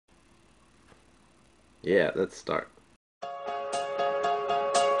Yeah, let's start.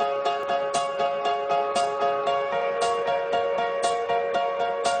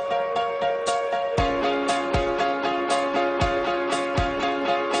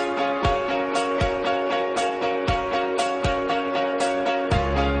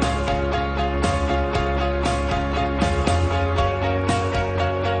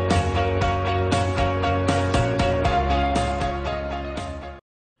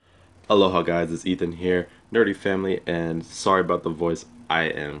 Aloha guys, it's Ethan here, Nerdy Family, and sorry about the voice. I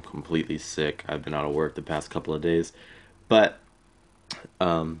am completely sick. I've been out of work the past couple of days, but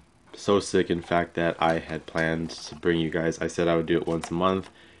um, so sick in fact that I had planned to bring you guys. I said I would do it once a month,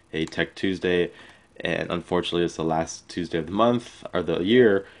 a Tech Tuesday, and unfortunately it's the last Tuesday of the month or the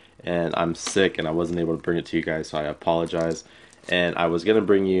year, and I'm sick and I wasn't able to bring it to you guys, so I apologize. And I was gonna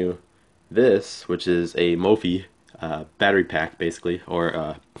bring you this, which is a Mophie battery pack, basically,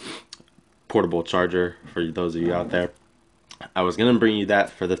 or portable charger for those of you out there. I was gonna bring you that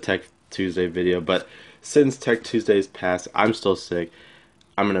for the Tech Tuesday video, but since Tech Tuesday's passed, I'm still sick.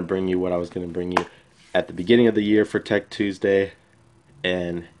 I'm gonna bring you what I was gonna bring you at the beginning of the year for Tech Tuesday,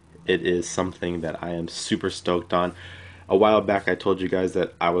 and it is something that I am super stoked on. A while back, I told you guys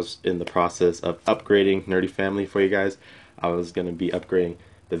that I was in the process of upgrading Nerdy Family for you guys. I was gonna be upgrading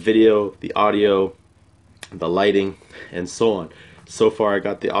the video, the audio, the lighting, and so on. So far I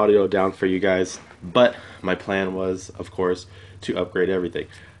got the audio down for you guys, but my plan was, of course, to upgrade everything.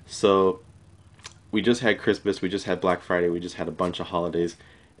 So we just had Christmas, we just had Black Friday, we just had a bunch of holidays,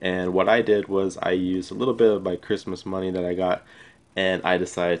 and what I did was I used a little bit of my Christmas money that I got, and I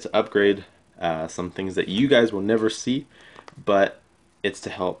decided to upgrade some things that you guys will never see, but it's to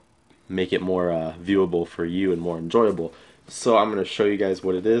help make it more viewable for you and more enjoyable. So I'm going to show you guys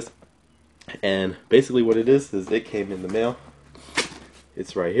what it is. And basically what it is it came in the mail.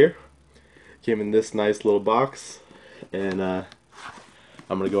 It's right here. Came in this nice little box, and I'm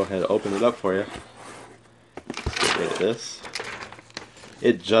gonna go ahead and open it up for you. Get rid of this.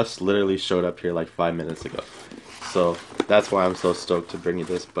 It just literally showed up here like 5 minutes ago, so that's why I'm so stoked to bring you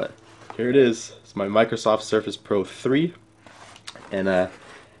this. But here it is. It's my Microsoft Surface Pro 3, and I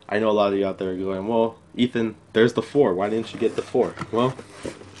know a lot of you out there are going, well, Ethan, there's the 4. Why didn't you get the 4? Well,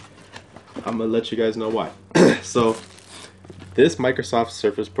 I'm gonna let you guys know why. So this Microsoft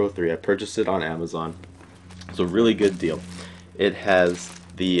Surface Pro 3, I purchased it on Amazon. It's a really good deal. It has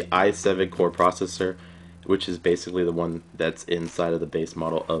the i7 core processor, which is basically the one that's inside of the base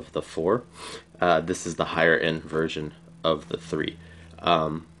model of the 4. This is the higher end version of the 3.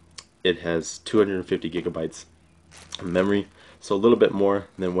 It has 250 gigabytes of memory, so a little bit more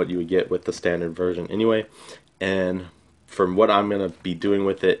than what you would get with the standard version anyway. And from what I'm going to be doing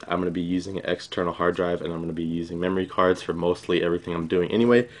with it, I'm going to be using an external hard drive, and I'm going to be using memory cards for mostly everything I'm doing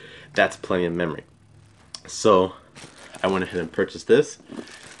anyway. That's plenty of memory. So I went ahead and purchased this.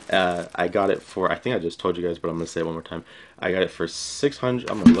 I got it for, I think I just told you guys, but I'm going to say it one more time. I got it for $600.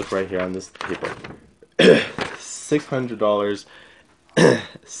 I'm going to look right here on this paper. $600.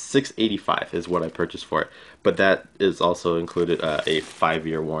 $685 is what I purchased for it. But that is also included a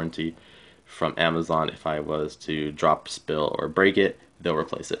 5-year warranty from Amazon. If I was to drop, spill, or break it, they'll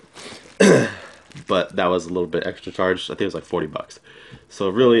replace it. But that was a little bit extra charge. I think it was like 40 bucks. So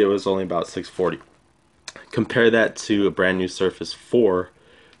really it was only about $640. Compare that to a brand new Surface 4,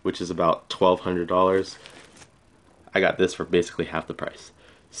 which is about $1,200. I got this for basically half the price.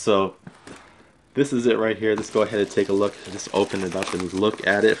 So this is it right here. Let's go ahead and take a look. Just open it up and look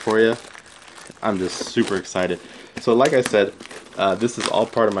at it for you. I'm just super excited. So like I said, this is all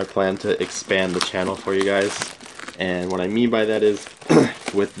part of my plan to expand the channel for you guys. And what I mean by that is,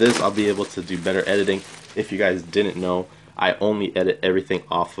 with this I'll be able to do better editing. If you guys didn't know, I only edit everything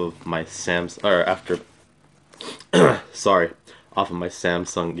off of my off of my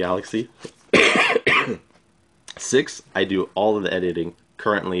Samsung Galaxy 6. I do all of the editing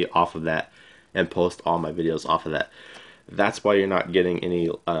currently off of that and post all my videos off of that. That's why you're not getting any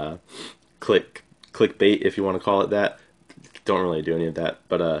clickbait, if you want to call it that. Don't really do any of that,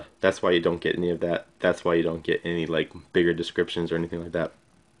 but that's why you don't get any of that. That's why you don't get any like bigger descriptions or anything like that.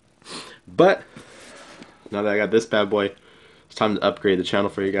 But now that I got this bad boy, it's time to upgrade the channel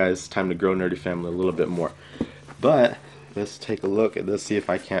for you guys. It's time to grow Nerdy Family a little bit more. But let's take a look and let's see if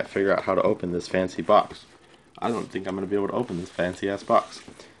I can't figure out how to open this fancy box. I don't think I'm going to be able to open this fancy ass box.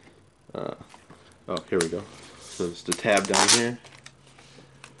 Oh, here we go. So there's the tab down here.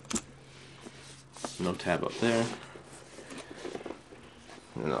 No tab up there.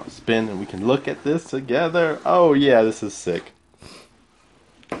 And I'll spin and we can look at this together. Oh yeah, this is sick.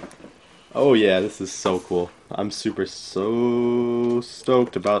 Oh yeah, this is so cool. I'm so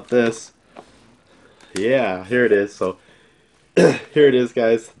stoked about this. Yeah, here it is. So here it is,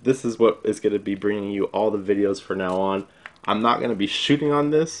 guys. This is what is going to be bringing you all the videos from now on. I'm not going to be shooting on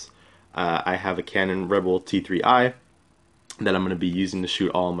this. I have a Canon Rebel T3i that I'm going to be using to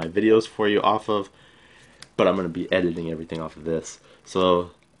shoot all my videos for you off of, but I'm going to be editing everything off of this.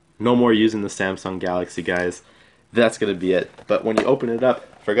 So no more using the Samsung Galaxy, guys. That's going to be it. But when you open it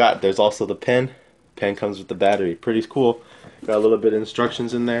up, forgot there's also the pen. Pen comes with the battery. Pretty cool. Got a little bit of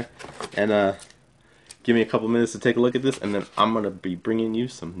instructions in there. And give me a couple minutes to take a look at this, and then I'm going to be bringing you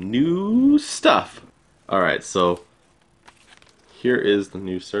some new stuff. Alright, so here is the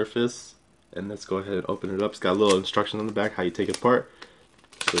new Surface. And let's go ahead and open it up. It's got a little instruction on the back how you take it apart.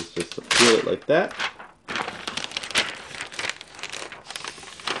 So it's just to peel it like that.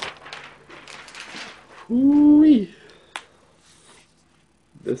 Whoo-wee.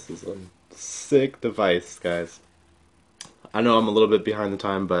 This is a sick device, guys. I know I'm a little bit behind the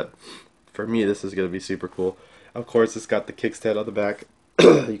time, but for me this is going to be super cool. Of course, it's got the kickstand on the back.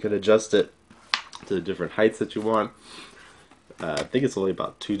 You can adjust it to the different heights that you want. I think it's only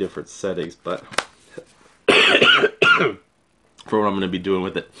about 2 different settings, but for what I'm going to be doing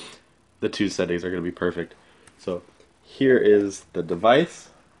with it, the 2 settings are going to be perfect. So here is the device.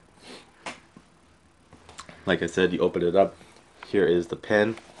 Like I said, you open it up. Here is the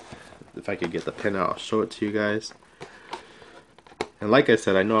pen. If I could get the pen out, I'll show it to you guys. And like I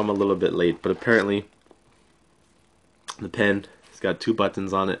said, I know I'm a little bit late, but apparently the pen has got 2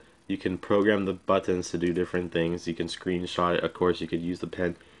 buttons on it. You can program the buttons to do different things. You can screenshot it. Of course, you could use the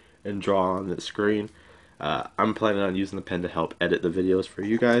pen and draw on the screen. I'm planning on using the pen to help edit the videos for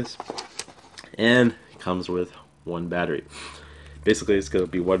you guys. And it comes with 1 battery. Basically, it's going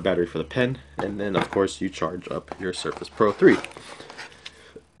to be 1 battery for the pen, and then of course you charge up your Surface Pro 3.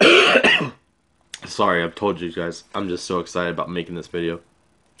 Sorry, I've told you guys, I'm just so excited about making this video.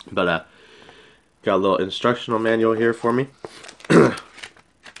 But got a little instructional manual here for me.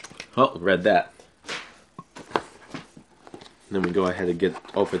 Oh, read that. Then we go ahead and get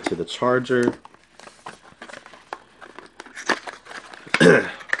over to the charger. Got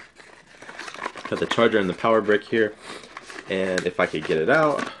the charger and the power brick here. And if I could get it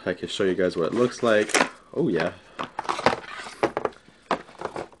out, I could show you guys what it looks like. Oh yeah.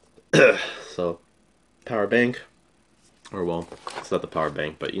 So, power bank. Or well, it's not the power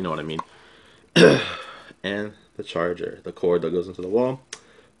bank, but you know what I mean. And the charger. The cord that goes into the wall.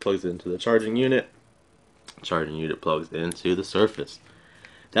 Plugs it into the charging unit. Charging unit plugs into the Surface.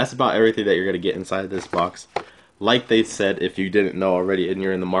 That's about everything that you're going to get inside this box. Like they said, if you didn't know already and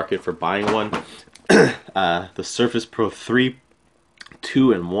you're in the market for buying one, the Surface Pro 3,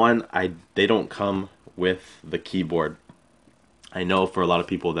 2 and 1, they don't come with the keyboard. I know for a lot of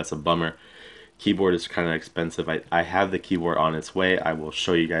people that's a bummer. Keyboard is kind of expensive. I have the keyboard on its way. I will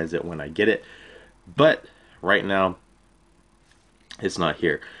show you guys it when I get it. But right now, it's not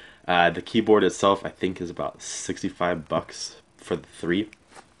here. The keyboard itself, I think, is about 65 bucks for the 3.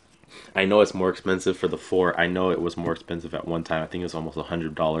 I know it's more expensive for the 4. I know it was more expensive at one time. I think it was almost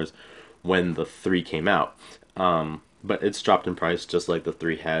 $100 when the 3 came out. But it's dropped in price just like the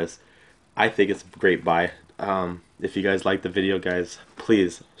 3 has. I think it's a great buy. If you guys like the video, guys,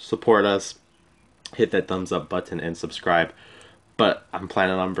 please support us. Hit that thumbs up button and subscribe. But I'm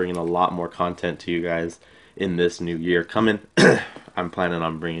planning on bringing a lot more content to you guys in this new year coming. I'm planning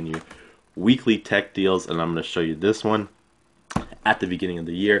on bringing you weekly tech deals, and I'm going to show you this one at the beginning of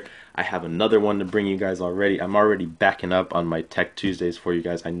the year. I have another one to bring you guys already. I'm already backing up on my Tech Tuesdays for you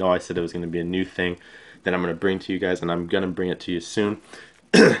guys. I know I said it was going to be a new thing that I'm going to bring to you guys, and I'm going to bring it to you soon.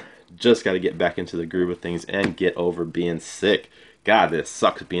 Just got to get back into the groove of things and get over being sick. God, this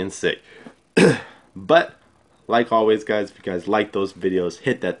sucks being sick. But like always, guys, if you guys like those videos,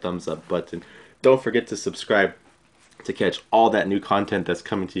 hit that thumbs up button. Don't forget to subscribe to catch all that new content that's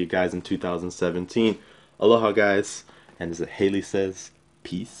coming to you guys in 2017. Aloha, guys, and as Haley says,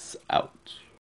 peace out.